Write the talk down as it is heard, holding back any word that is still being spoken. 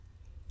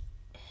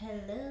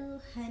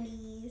Hello,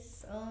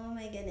 honeys. Oh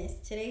my goodness.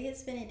 Today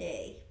has been a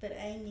day, but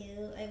I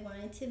knew I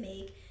wanted to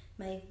make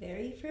my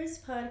very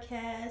first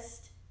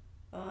podcast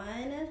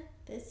on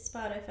this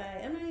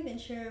Spotify. I'm not even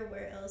sure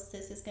where else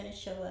this is going to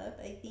show up.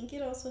 I think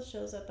it also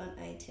shows up on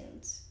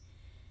iTunes.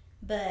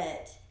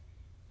 But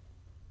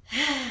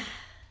I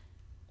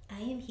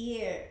am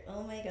here.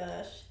 Oh my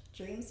gosh.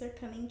 Dreams are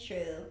coming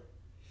true.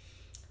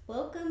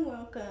 Welcome,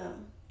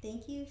 welcome.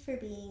 Thank you for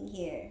being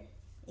here.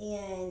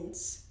 And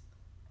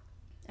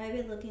I've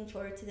been looking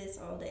forward to this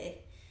all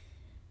day.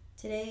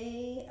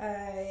 Today,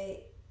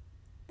 I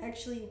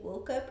actually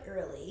woke up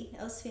early.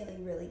 I was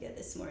feeling really good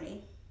this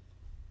morning.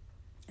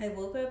 I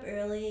woke up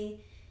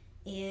early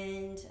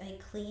and I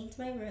cleaned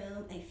my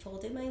room. I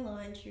folded my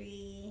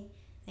laundry.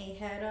 I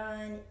had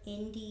on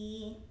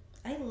indie.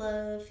 I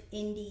love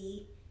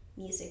indie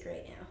music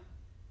right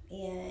now.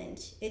 And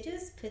it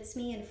just puts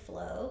me in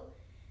flow.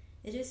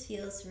 It just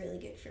feels really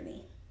good for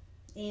me.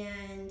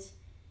 And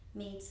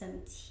made some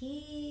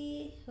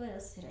tea. What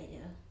else did I do?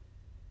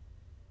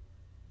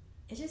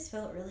 It just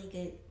felt really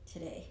good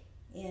today.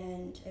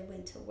 And I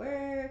went to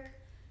work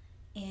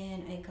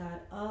and I got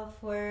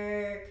off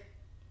work.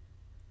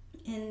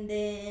 And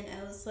then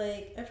I was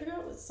like, I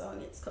forgot what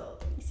song it's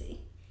called. Let me see.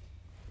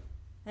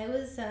 I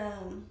was,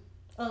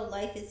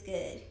 Life is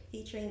Good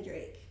featuring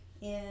Drake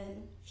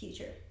and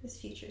Future. This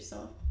Future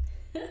song.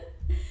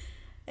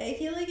 I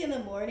feel like in the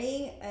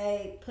morning,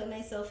 I put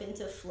myself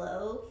into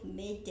flow.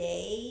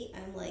 Midday,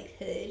 I'm like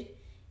hood.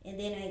 And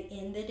then I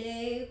end the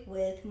day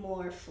with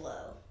more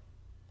flow.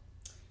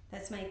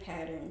 That's my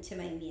pattern to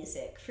my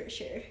music, for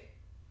sure.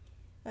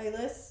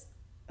 Unless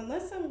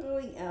I'm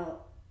going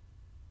out.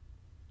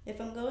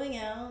 If I'm going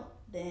out,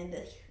 then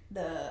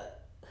the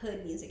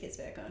hood music is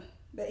back on.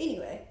 But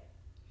anyway,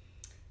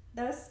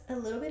 that's a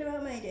little bit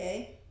about my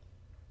day.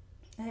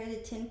 I had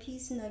a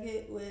 10-piece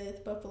nugget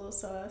with buffalo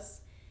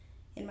sauce.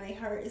 And my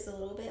heart is a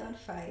little bit on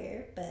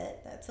fire,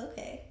 but that's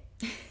okay.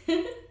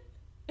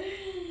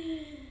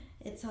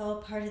 It's all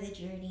part of the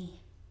journey.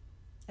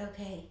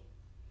 Okay.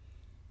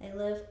 I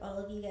love all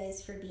of you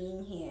guys for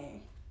being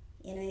here.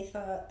 And I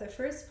thought the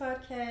first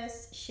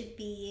podcast should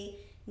be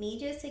me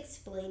just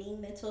explaining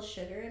mental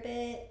sugar a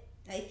bit.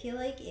 I feel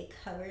like it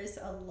covers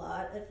a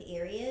lot of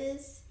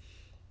areas,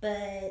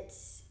 but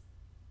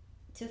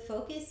to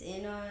focus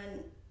in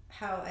on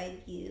how I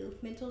view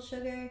mental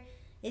sugar,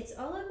 it's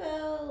all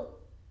about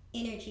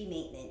energy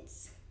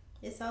maintenance.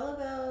 It's all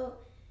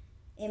about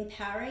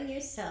empowering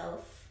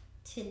yourself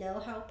to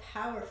know how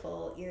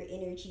powerful your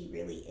energy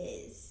really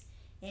is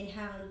and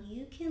how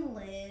you can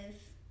live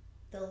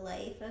the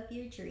life of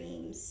your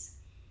dreams,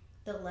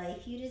 the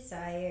life you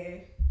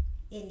desire,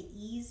 an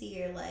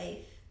easier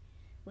life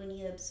when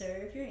you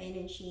observe your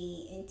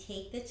energy and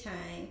take the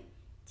time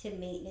to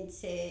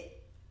maintenance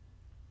it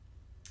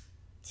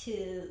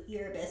to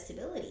your best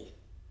ability.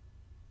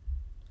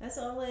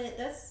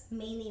 That's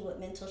mainly what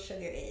mental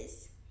sugar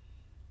is.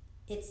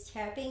 It's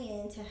tapping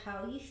into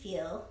how you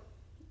feel,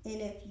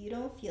 and if you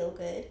don't feel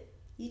good,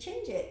 you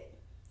change it.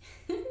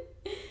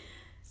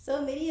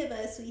 So many of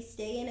us, we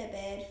stay in a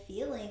bad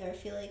feeling or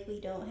feel like we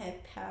don't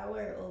have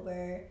power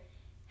over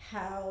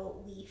how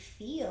we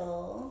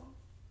feel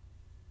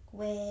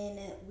when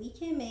we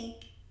can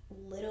make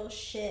little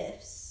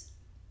shifts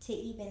to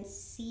even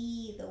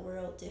see the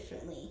world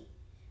differently,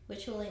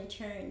 which will in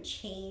turn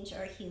change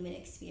our human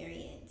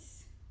experience.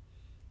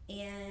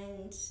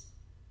 And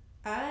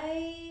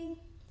I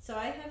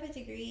have a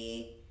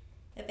degree,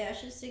 a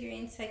bachelor's degree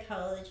in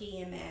psychology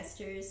and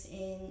master's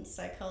in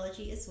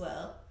psychology as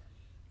well.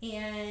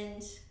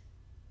 And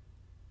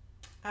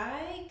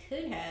I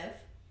could have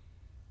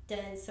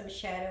done some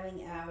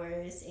shadowing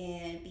hours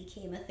and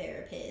became a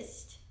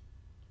therapist,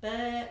 but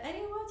I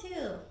didn't want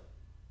to.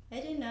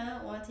 I did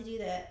not want to do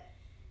that.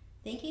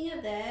 Thinking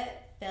of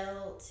that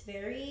felt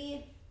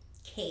very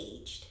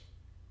caged.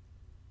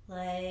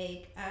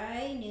 Like,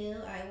 I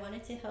knew I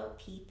wanted to help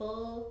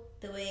people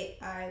the way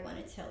I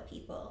wanted to help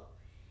people.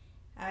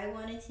 I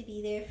wanted to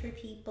be there for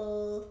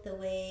people the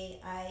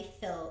way I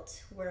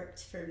felt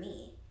worked for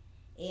me.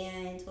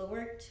 And what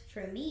worked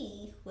for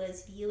me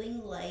was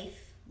viewing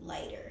life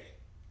lighter,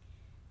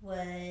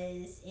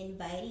 was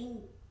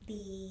inviting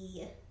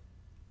the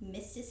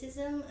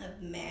mysticism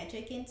of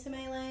magic into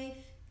my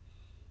life,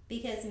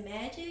 because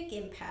magic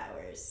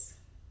empowers.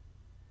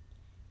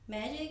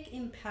 Magic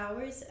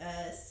empowers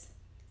us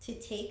to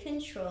take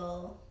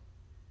control,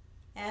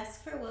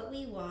 ask for what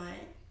we want.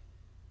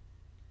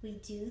 We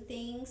do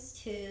things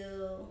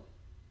to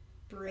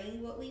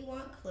bring what we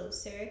want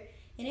closer,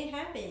 and it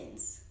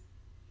happens.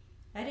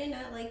 I did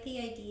not like the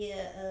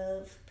idea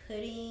of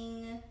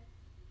putting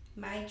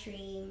my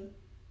dream,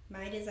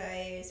 my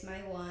desires,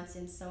 my wants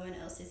in someone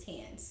else's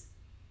hands.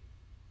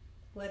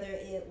 Whether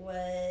it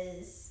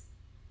was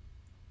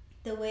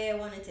the way I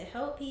wanted to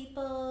help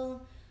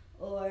people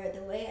or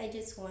the way I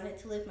just wanted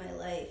to live my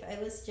life. I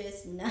was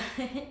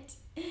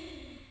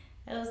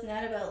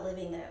not about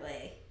living that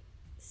way.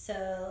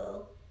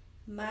 So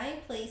my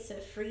place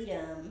of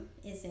freedom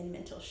is in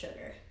mental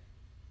sugar.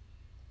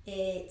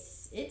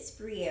 It's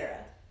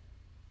Briera,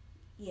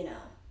 you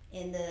know.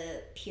 in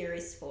the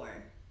purest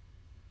form.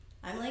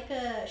 I'm like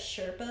a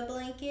Sherpa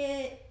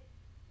blanket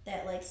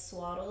that like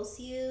swaddles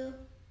you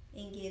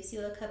and gives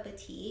you a cup of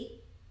tea.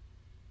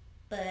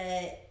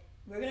 But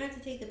we're gonna have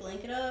to take the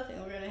blanket off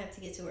and we're gonna have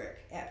to get to work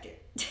after.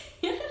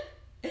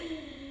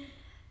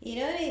 You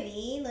know what I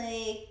mean?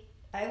 Like,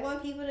 I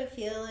want people to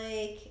feel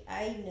like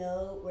I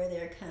know where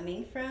they're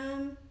coming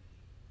from,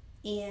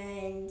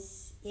 and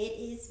it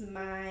is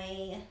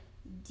my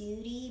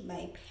duty,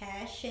 my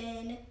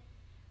passion,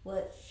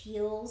 what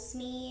fuels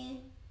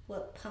me,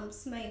 what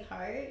pumps my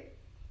heart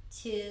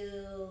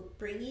to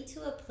bring you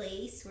to a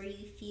place where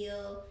you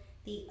feel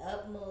the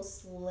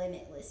utmost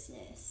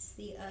limitlessness,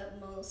 the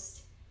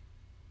utmost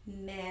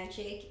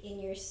magic in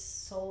your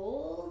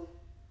soul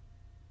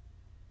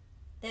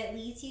that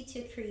leads you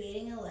to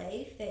creating a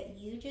life that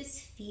you just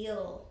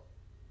feel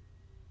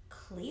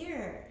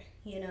clear,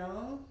 you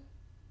know?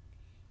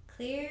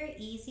 Clear,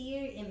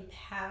 easier,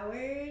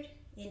 empowered,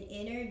 an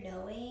inner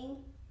knowing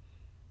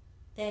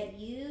that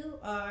you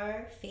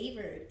are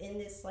favored in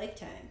this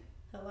lifetime.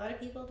 A lot of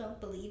people don't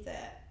believe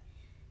that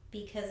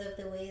because of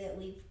the way that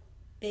we've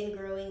been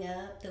growing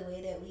up, the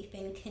way that we've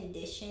been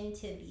conditioned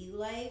to view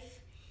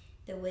life,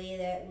 the way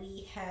that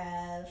we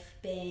have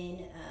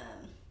been,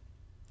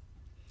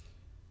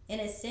 in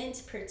a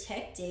sense,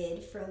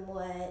 protected from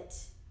what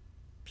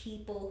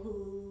people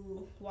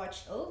who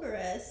watched over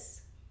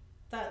us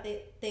thought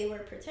that they were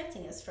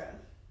protecting us from.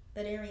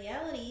 But in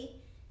reality,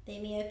 they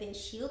may have been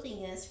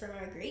shielding us from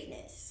our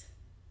greatness.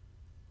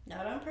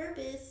 Not on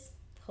purpose.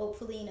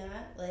 Hopefully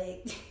not.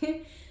 Like,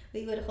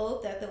 we would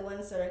hope that the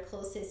ones that are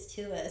closest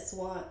to us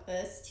want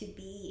us to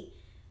be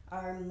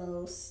our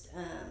most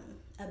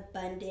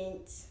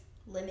abundant,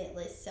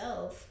 limitless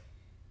self.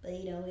 But,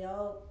 you know, we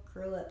all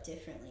grew up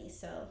differently.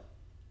 So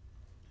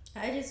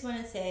I just want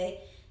to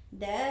say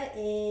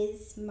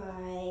that's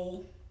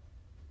my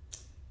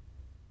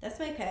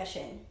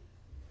passion.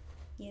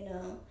 You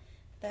know,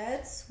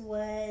 that's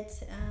what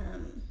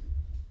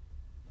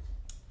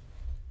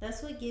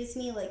gives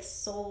me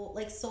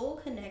soul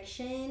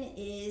connection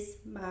is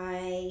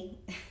my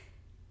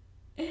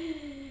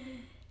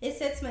it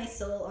sets my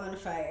soul on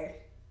fire.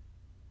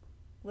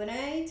 When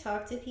I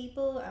talk to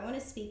people, I want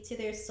to speak to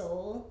their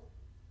soul,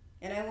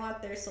 and I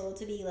want their soul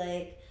to be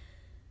like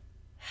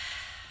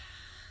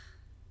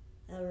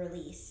a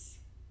release.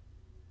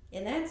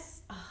 And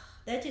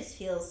that just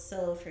feels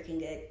so freaking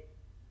good.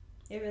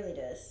 It really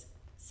does.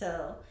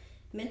 So,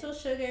 mental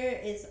sugar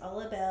is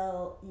all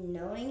about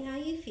knowing how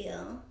you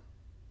feel.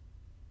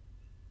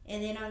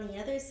 And then on the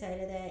other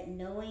side of that,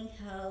 knowing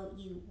how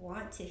you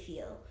want to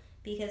feel.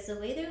 Because the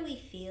way that we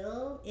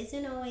feel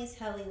isn't always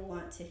how we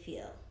want to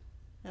feel.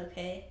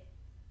 Okay?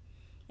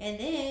 And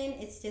then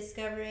it's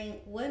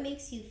discovering what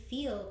makes you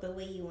feel the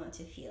way you want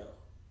to feel.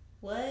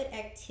 What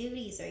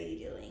activities are you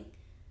doing?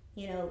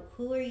 You know,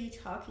 who are you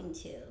talking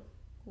to?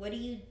 What are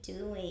you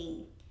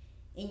doing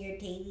in your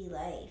daily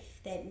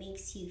life that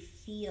makes you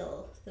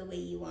feel the way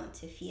you want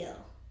to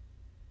feel?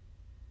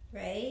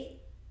 Right?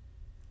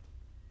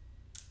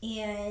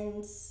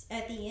 And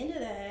at the end of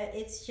that,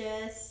 it's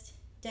just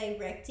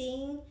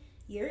directing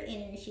your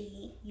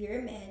energy,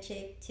 your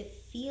magic to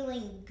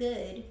feeling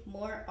good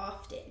more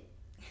often.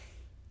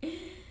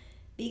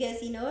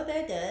 Because you know what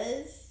that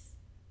does?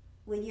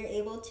 When you're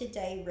able to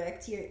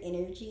direct your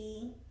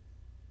energy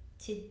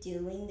to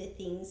doing the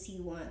things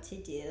you want to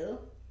do,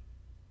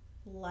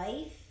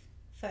 life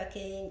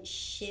fucking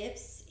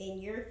shifts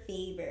in your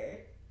favor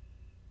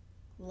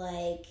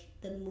like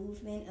the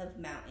movement of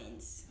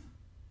mountains.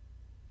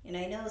 And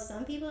I know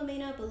some people may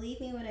not believe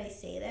me when I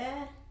say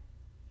that,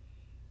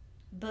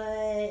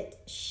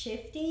 but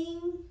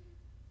shifting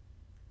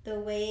the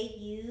way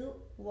you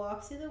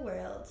walk through the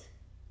world,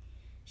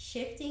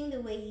 shifting the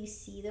way you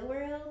see the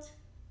world,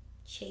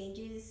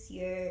 changes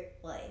your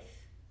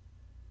life.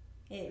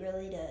 It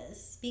really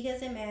does.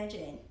 Because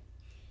imagine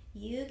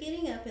you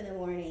getting up in the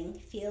morning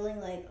feeling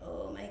like,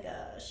 oh my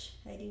gosh,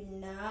 I do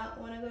not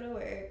want to go to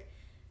work.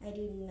 I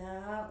do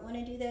not want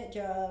to do that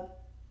job.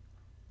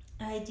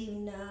 I do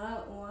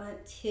not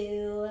want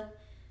to,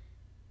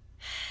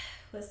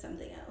 what's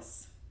something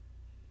else?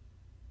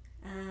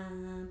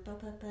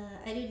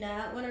 I do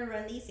not want to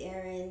run these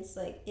errands.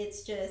 Like,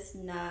 it's just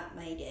not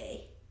my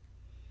day,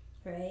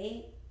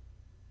 right?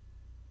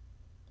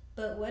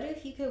 But what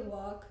if you could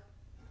walk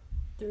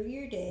through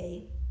your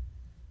day,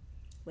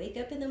 wake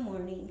up in the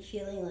morning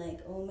feeling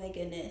like, oh my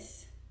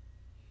goodness,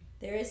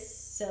 there is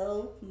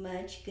so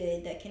much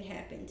good that can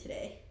happen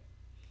today.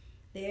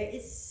 There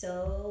is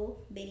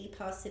so many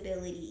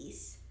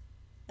possibilities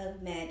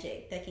of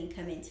magic that can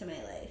come into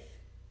my life.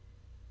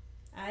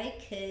 I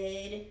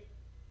could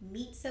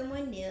meet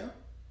someone new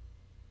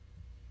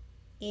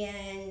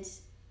and,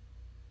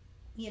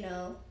 you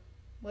know,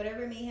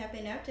 whatever may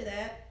happen after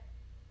that,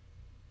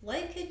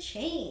 life could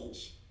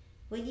change.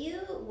 When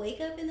you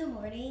wake up in the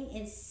morning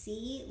and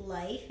see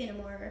life in a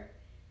more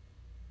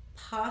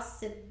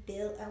possibility?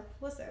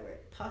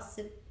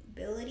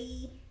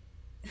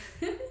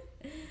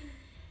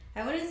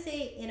 I want to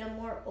say in a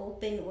more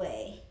open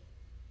way.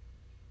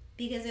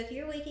 Because if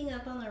you're waking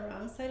up on the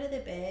wrong side of the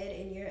bed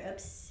and you're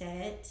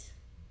upset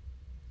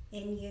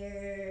and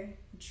you're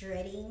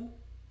dreading,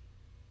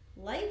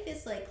 life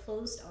is like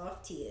closed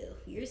off to you.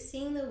 You're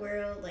seeing the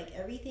world like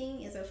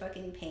everything is a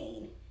fucking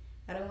pain.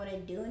 I don't want to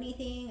do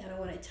anything. I don't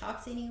want to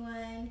talk to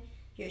anyone.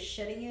 You're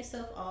shutting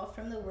yourself off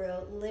from the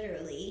world,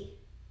 literally.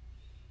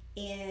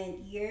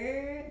 And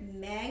you're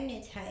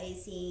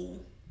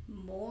magnetizing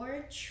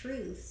more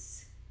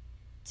truths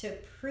to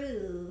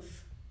prove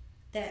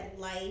that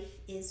life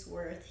is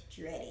worth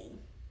dreading.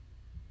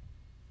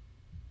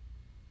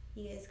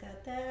 You guys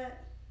got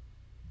that?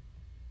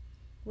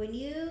 When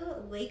you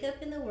wake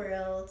up in the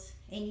world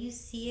and you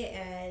see it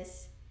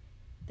as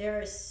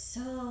there are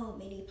so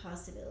many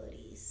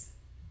possibilities.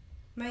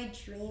 My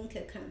dream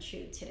could come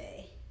true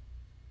today.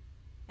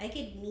 I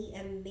could meet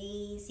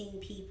amazing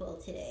people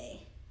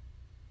today.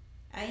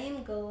 I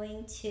am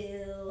going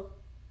to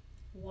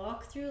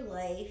walk through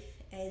life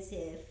as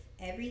if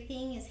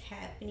everything is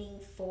happening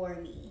for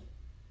me,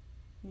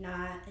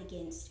 not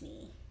against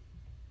me.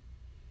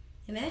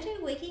 Imagine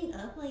waking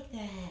up like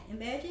that.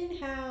 Imagine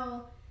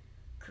how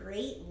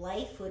great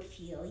life would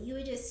feel. You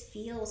would just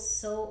feel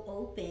so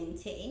open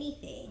to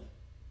anything.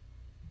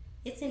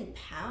 It's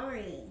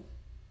empowering,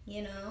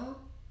 you know?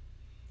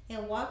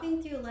 And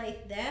walking through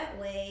life that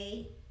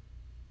way,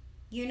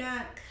 you're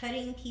not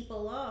cutting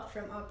people off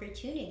from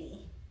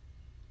opportunity.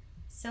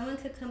 Someone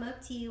could come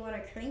up to you on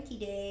a cranky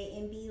day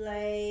and be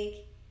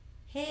like,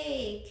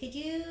 hey, could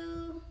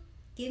you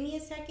give me a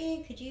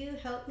second? Could you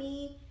help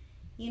me?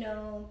 You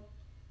know,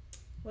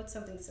 what's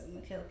something someone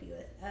could help you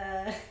with?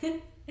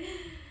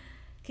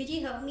 Could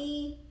you help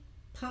me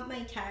pump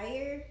my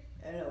tire?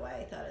 I don't know why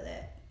I thought of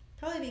that.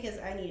 Probably because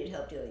I needed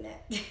help doing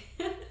that.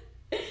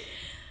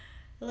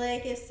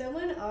 Like if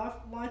someone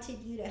wanted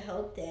you to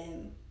help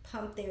them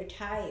pump their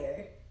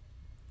tire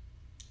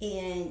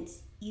and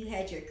you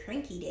had your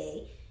cranky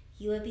day,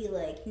 you would be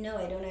like, no,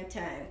 I don't have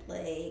time.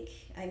 Like,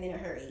 I'm in a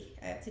hurry.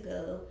 I have to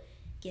go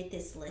get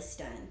this list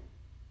done.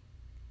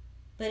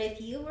 But if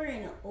you were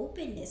in an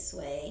openness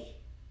way,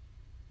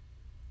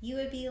 you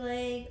would be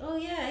like, oh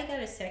yeah, I got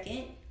a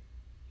second.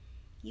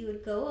 You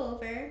would go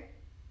over,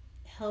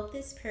 help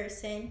this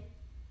person.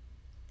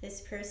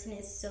 This person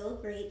is so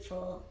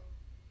grateful.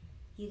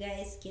 You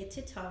guys get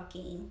to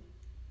talking,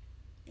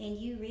 and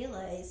you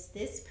realize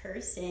this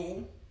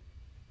person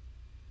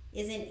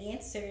is an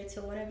answer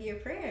to one of your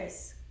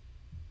prayers.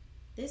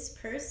 This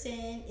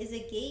person is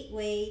a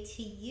gateway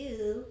to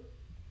you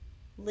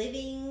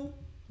living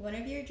one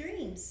of your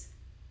dreams.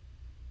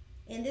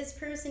 And this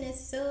person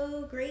is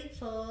so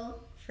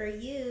grateful for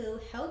you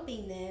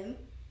helping them.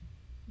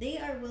 They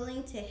are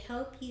willing to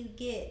help you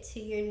get to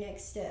your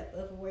next step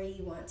of where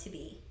you want to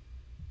be.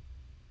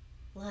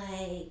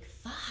 Like,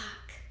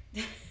 fuck.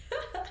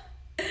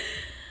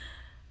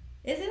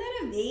 Isn't that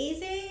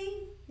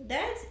amazing?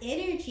 That's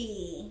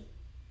energy.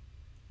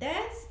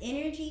 That's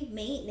energy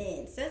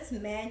maintenance. That's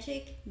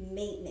magic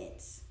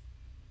maintenance.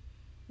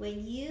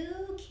 When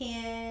you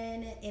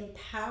can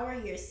empower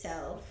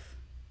yourself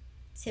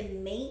to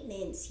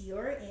maintenance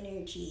your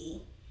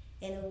energy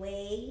in a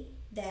way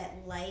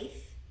that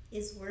life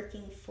is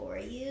working for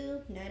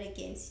you, not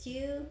against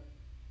you,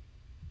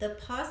 the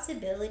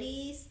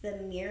possibilities, the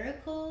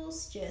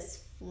miracles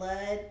just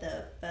flood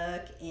the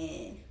fuck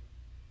in.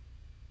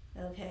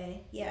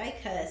 Okay? Yeah, I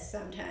cuss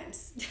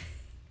sometimes.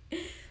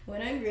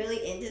 When I'm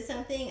really into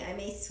something, I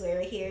may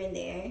swear here and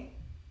there.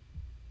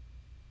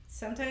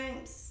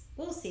 Sometimes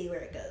we'll see where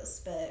it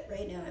goes, but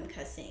right now I'm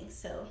cussing,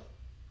 so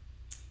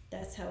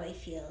that's how I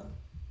feel.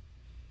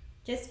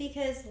 Just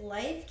because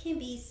life can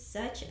be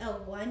such a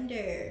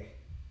wonder,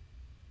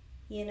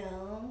 you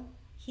know?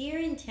 Here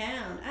in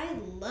town, I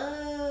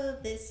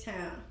love this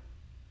town.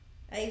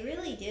 I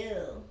really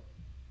do.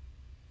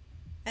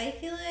 I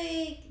feel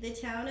like the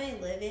town I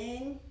live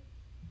in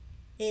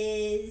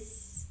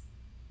is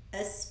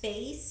a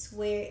space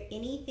where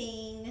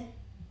anything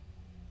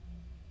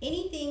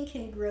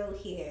can grow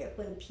here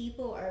when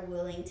people are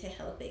willing to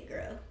help it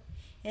grow.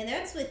 And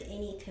that's with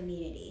any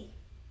community.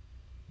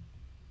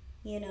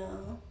 You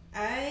know,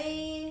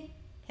 I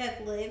have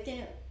lived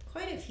in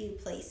quite a few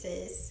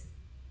places.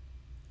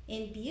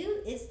 And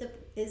Butte is the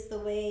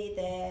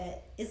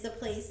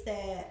place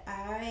that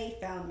I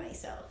found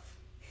myself.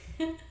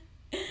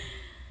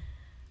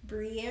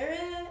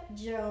 Briera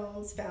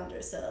Jones found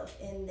herself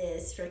in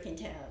this freaking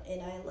town,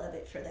 and I love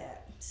it for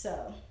that.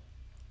 So,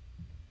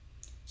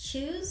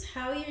 choose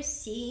how you're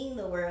seeing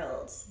the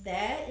world.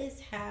 That is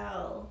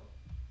how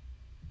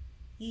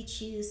you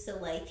choose the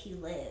life you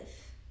live.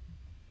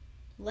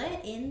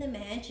 Let in the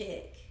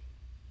magic,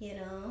 you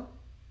know?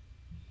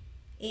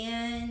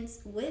 And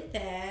with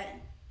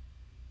that,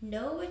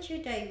 know what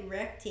you're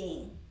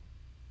directing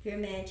your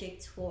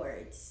magic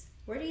towards.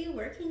 What are you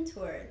working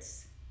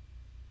towards?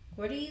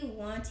 What are you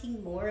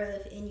wanting more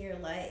of in your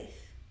life?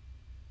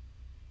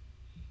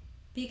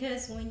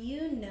 Because when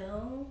you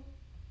know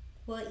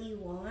what you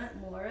want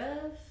more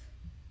of,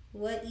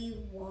 what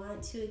you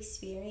want to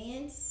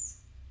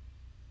experience,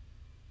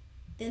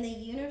 then the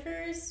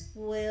universe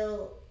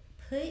will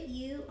put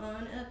you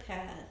on a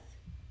path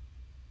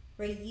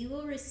where you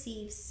will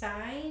receive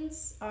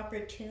signs,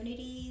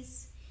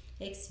 opportunities,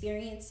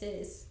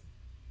 experiences,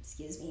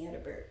 I had a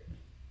burp,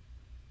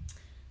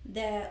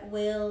 that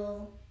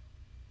will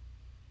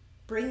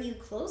bring you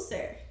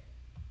closer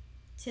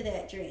to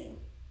that dream.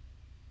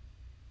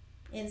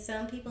 And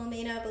some people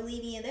may not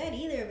believe me in that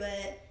either,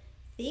 but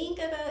think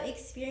about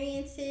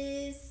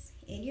experiences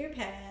in your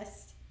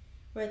past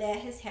where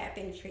that has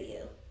happened for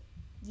you.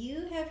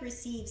 You have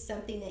received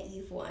something that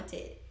you've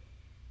wanted.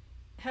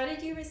 How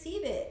did you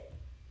receive it?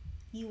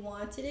 You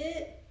wanted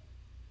it.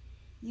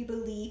 You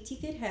believed you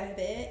could have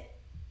it.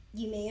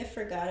 You may have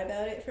forgot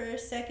about it for a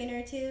second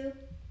or two,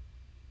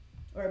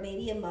 or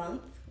maybe a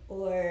month,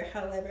 or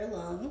however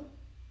long.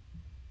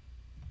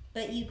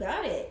 But you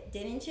got it,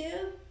 didn't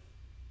you?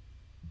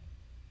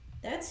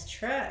 That's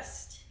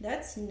trust.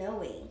 That's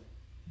knowing.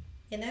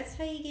 And that's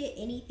how you get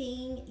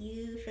anything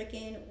you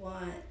freaking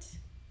want.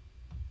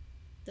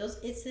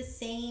 It's the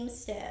same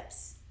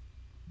steps.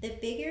 The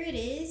bigger it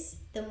is,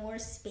 the more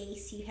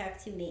space you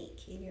have to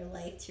make in your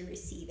life to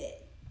receive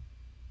it.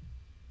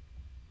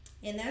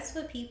 And that's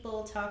what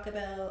people talk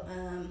about,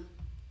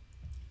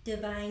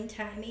 divine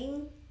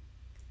timing.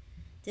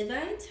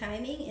 Divine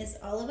timing is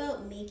all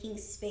about making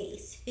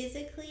space,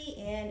 physically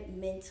and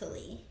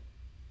mentally.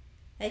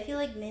 I feel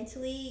like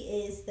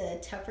mentally is the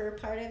tougher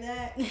part of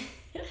that.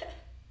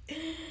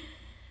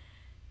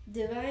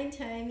 Divine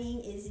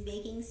timing is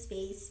making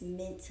space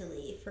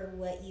mentally for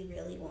what you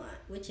really want,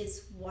 which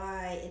is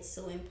why it's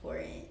so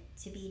important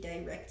to be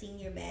directing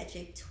your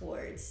magic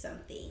towards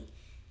something,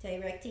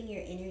 directing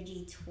your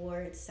energy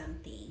towards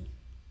something.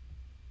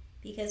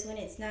 Because when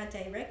it's not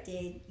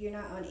directed, you're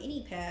not on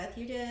any path,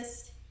 you're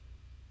just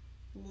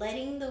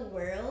letting the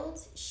world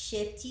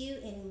shift you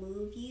and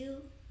move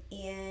you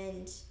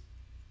and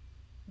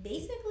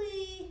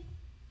basically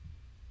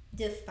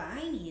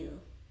define you.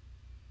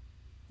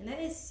 And that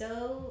is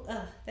so,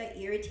 that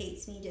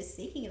irritates me just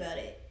thinking about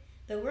it.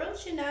 The world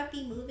should not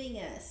be moving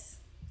us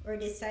or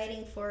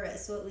deciding for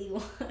us what we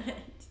want.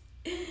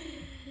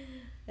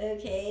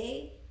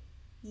 Okay?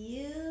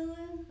 You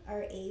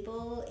are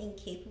able and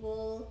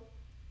capable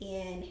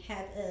and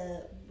have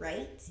a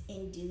right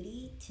and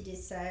duty to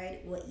decide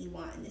what you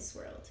want in this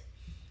world.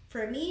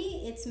 For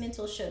me, it's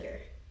mental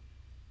sugar.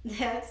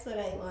 That's what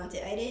I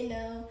wanted. I didn't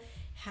know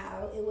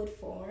how it would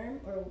form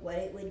or what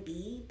it would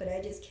be, but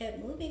I just kept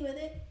moving with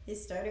it. It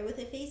started with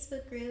a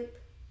Facebook group,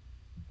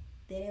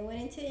 then it went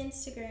into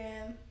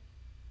Instagram,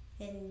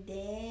 and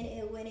then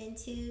it went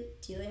into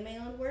doing my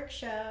own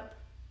workshop,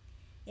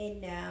 and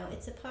now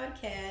it's a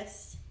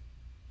podcast,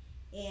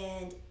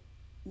 and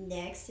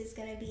next is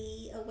going to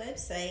be a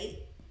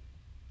website,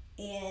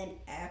 and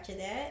after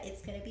that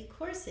it's going to be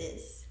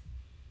courses.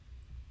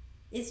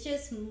 It's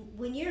just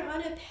when you're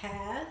on a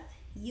path,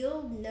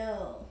 you'll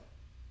know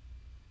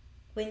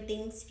when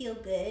things feel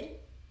good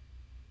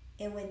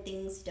and when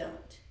things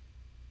don't.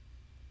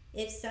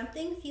 If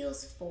something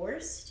feels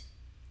forced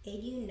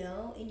and you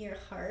know in your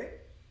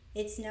heart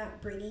it's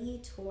not bringing you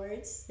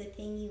towards the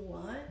thing you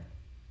want,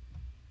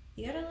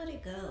 you gotta let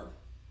it go.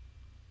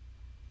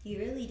 You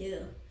really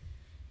do.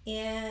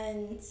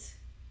 And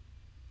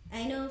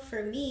I know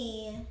for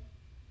me,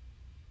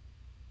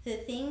 the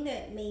thing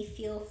that may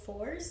feel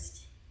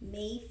forced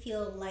may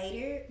feel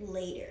lighter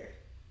later.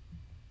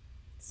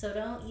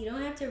 So you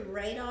don't have to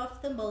write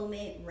off the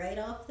moment, write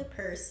off the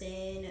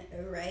person,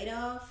 write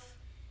off,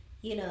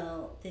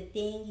 the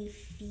thing you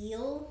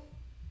feel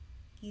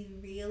you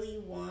really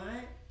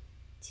want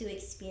to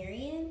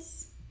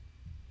experience.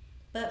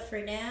 But for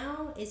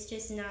now, it's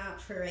just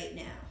not for right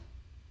now.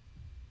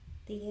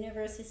 The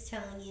universe is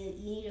telling you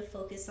you need to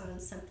focus on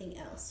something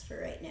else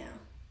for right now.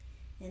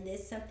 And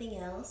this something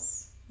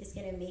else is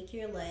going to make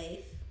your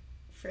life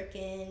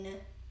freaking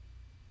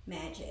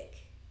magic.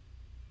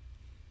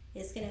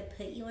 It's going to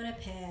put you on a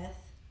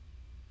path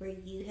where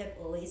you have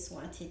always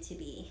wanted to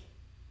be.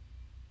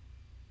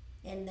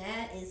 And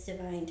that is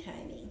divine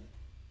timing.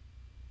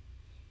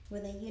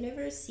 When the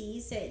universe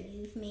sees that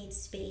you've made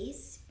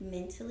space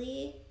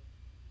mentally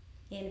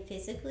and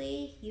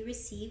physically, you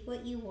receive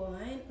what you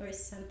want or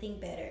something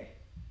better.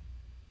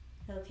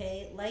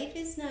 Okay? Life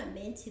is not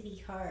meant to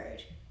be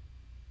hard.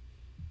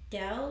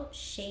 Doubt,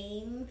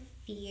 shame,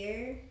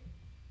 fear,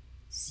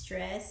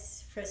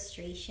 stress,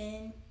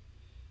 frustration,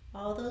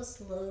 all those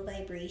low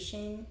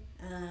vibration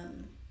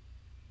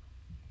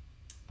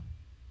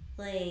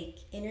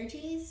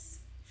energies,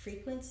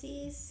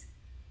 frequencies,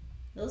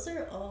 those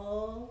are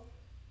all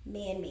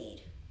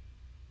man-made.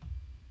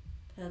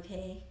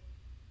 Okay?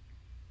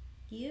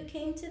 You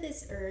came to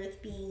this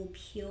earth being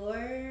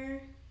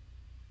pure.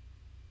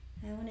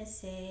 I want to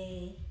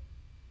say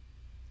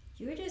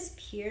you're just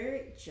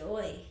pure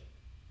joy,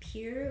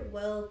 pure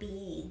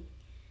well-being,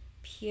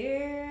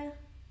 pure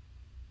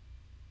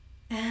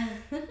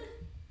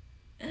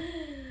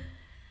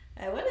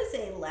I want to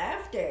say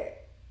laughter,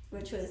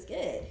 which was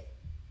good.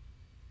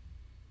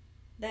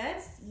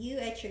 That's you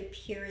at your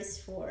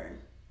purest form.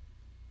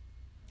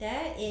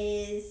 That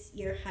is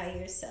your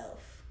higher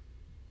self.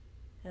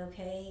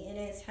 Okay? And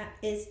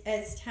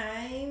as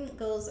time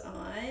goes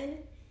on,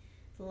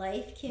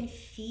 life can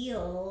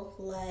feel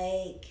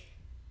like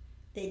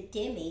the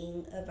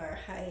dimming of our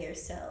higher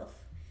self,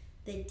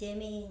 the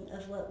dimming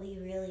of what we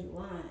really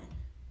want,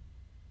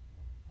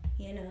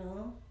 you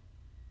know?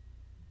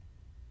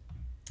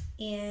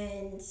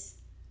 And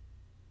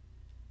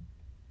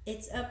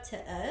it's up to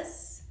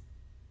us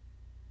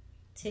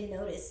to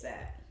notice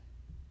that.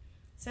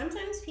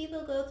 Sometimes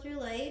people go through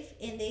life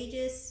and they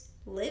just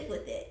live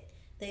with it.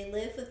 They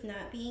live with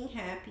not being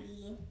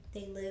happy.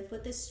 They live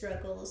with the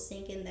struggles,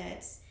 thinking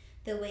that's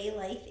the way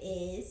life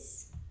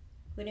is.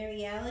 When in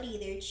reality,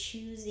 they're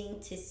choosing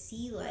to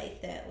see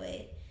life that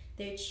way.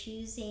 They're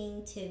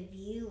choosing to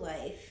view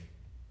life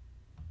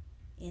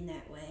in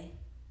that way.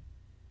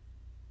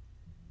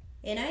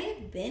 And I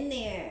have been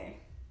there.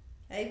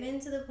 I've been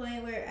to the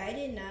point where I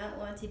did not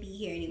want to be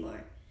here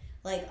anymore,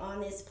 like on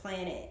this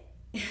planet.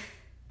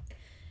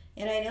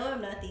 And I know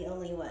I'm not the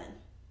only one.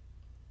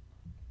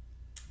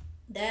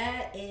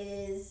 That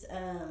is,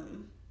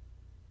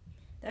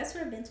 that's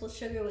where Mental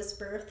Sugar was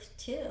birthed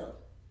too.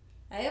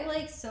 I have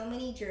like so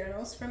many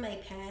journals from my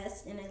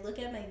past, and I look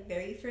at my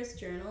very first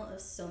journal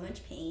of so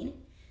much pain,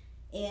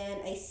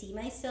 and I see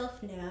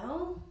myself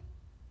now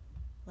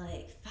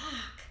like,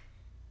 fuck,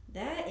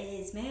 that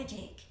is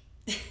magic.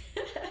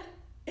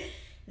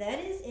 That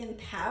is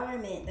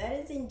empowerment. That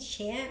is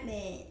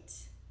enchantment.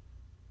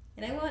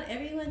 And I want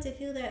everyone to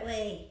feel that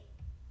way.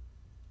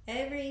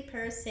 Every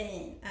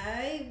person.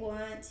 I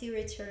want to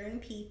return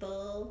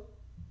people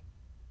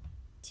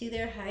to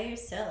their higher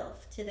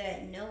self, to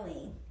that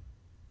knowing.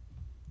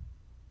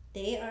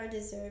 They are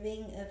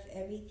deserving of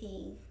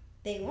everything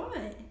they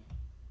want.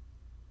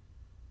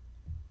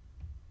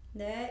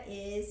 That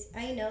is,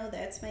 I know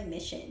that's my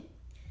mission.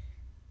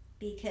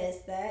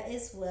 Because that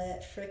is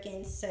what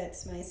frickin'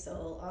 sets my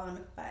soul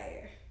on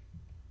fire.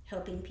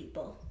 Helping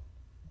people.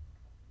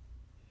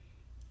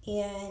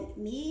 And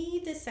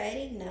me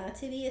deciding not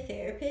to be a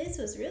therapist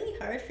was really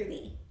hard for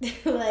me.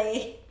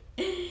 Like,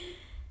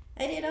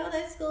 I did all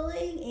that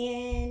schooling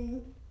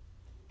and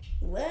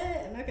what?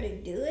 I'm not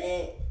gonna do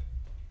it?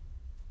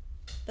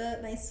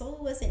 But my soul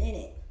wasn't in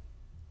it.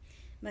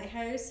 My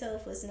higher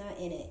self was not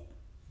in it.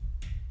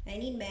 I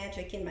need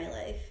magic in my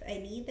life. I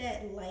need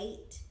that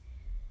light,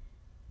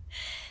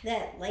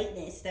 that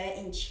lightness, that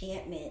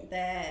enchantment,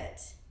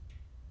 that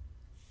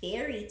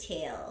fairy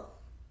tale.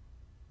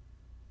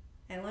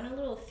 I want a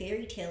little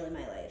fairy tale in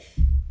my life.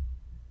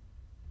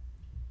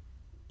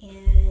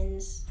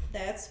 And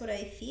that's what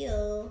I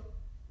feel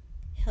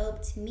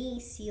helped me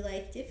see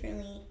life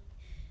differently,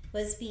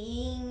 was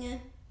being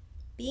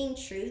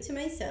true to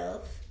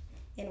myself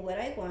and what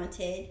I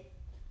wanted,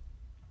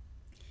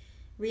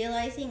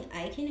 realizing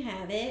I can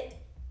have it,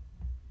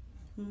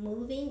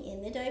 moving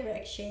in the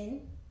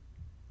direction,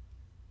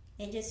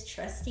 and just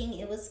trusting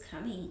it was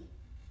coming.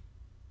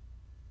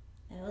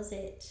 That was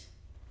it.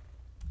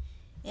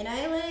 And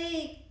I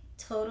like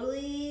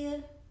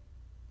totally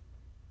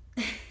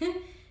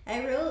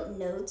I wrote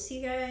notes,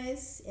 you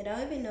guys, and I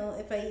don't even know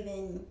if I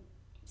even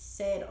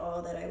said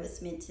all that I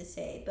was meant to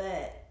say,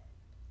 but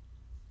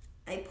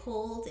I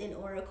pulled an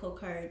oracle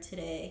card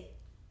today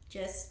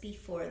just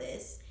before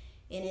this,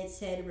 and it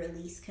said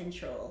release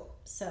control.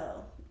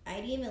 So I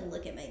didn't even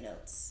look at my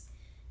notes.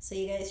 So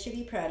you guys should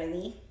be proud of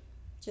me.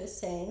 Just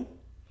saying.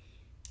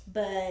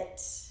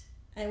 But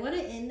I want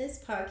to end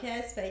this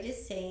podcast by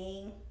just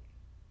saying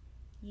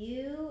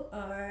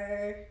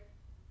there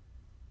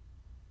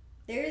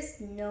is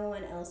no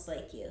one else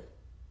like you.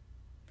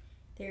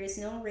 There is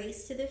no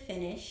race to the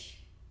finish.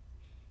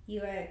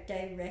 You are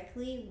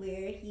directly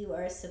where you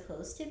are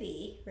supposed to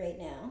be right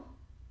now.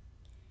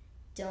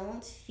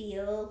 Don't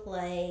feel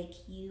like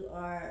you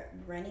are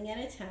running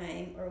out of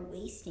time or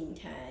wasting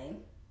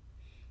time.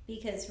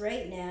 Because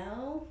right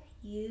now,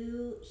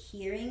 you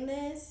hearing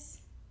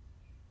this,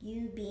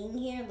 you being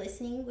here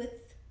listening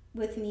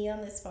with me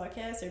on this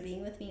podcast, or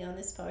being with me on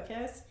this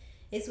podcast,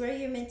 is where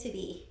you're meant to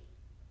be.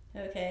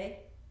 Okay?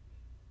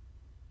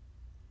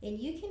 And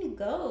you can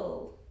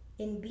go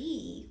and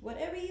be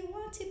whatever you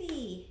want to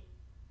be.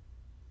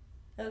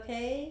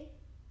 Okay?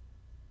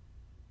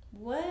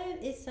 What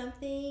is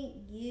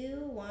something you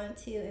want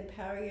to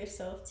empower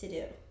yourself to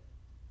do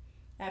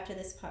after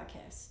this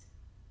podcast?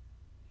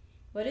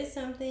 What is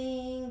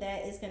something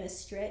that is going to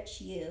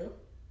stretch you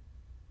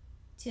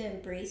to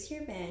embrace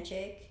your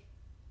magic,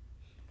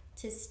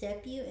 to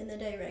step you in the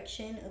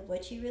direction of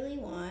what you really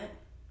want?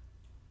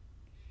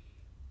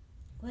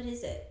 What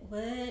is it?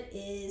 What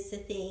is the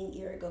thing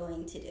you're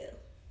going to do?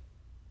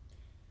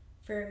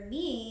 For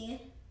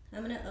me,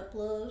 I'm going to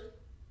upload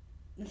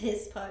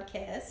this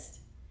podcast,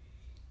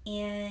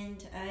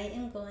 and I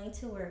am going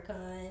to work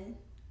on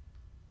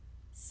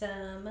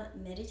some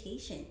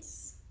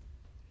meditations,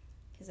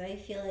 because I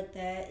feel like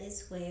that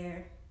is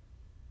where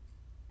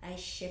I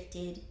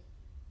shifted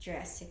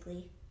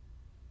drastically,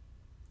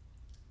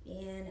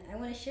 and I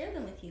want to share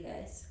them with you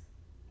guys.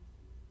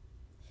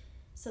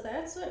 So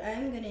that's what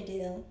I'm going to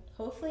do.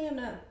 Hopefully I'm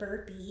not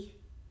burpy.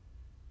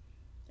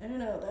 I don't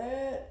know,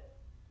 that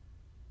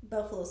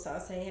buffalo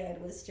sauce I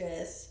had was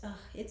just,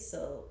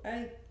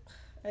 I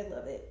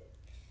love it.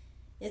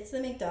 It's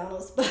the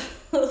McDonald's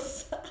buffalo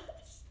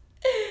sauce.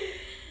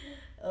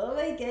 Oh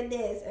my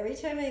goodness. Every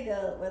time I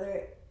go,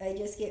 whether I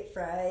just get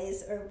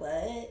fries or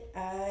what,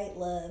 I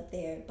love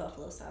their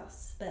buffalo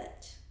sauce.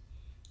 But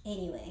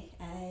anyway,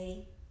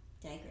 I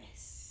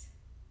digress.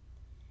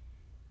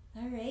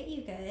 All right,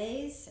 you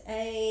guys.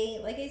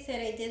 Like I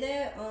said, I did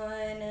that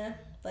on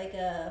like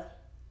a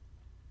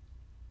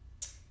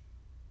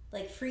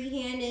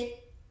free-handed.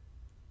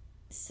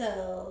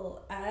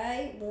 So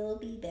I will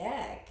be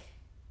back.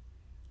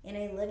 And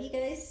I love you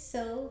guys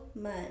so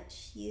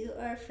much. You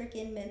are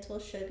freaking mental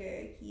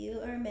sugar.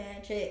 You are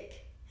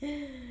magic.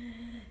 And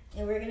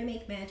we're going to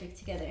make magic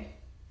together.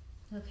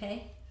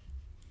 Okay?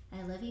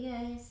 I love you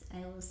guys.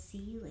 I will see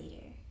you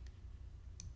later.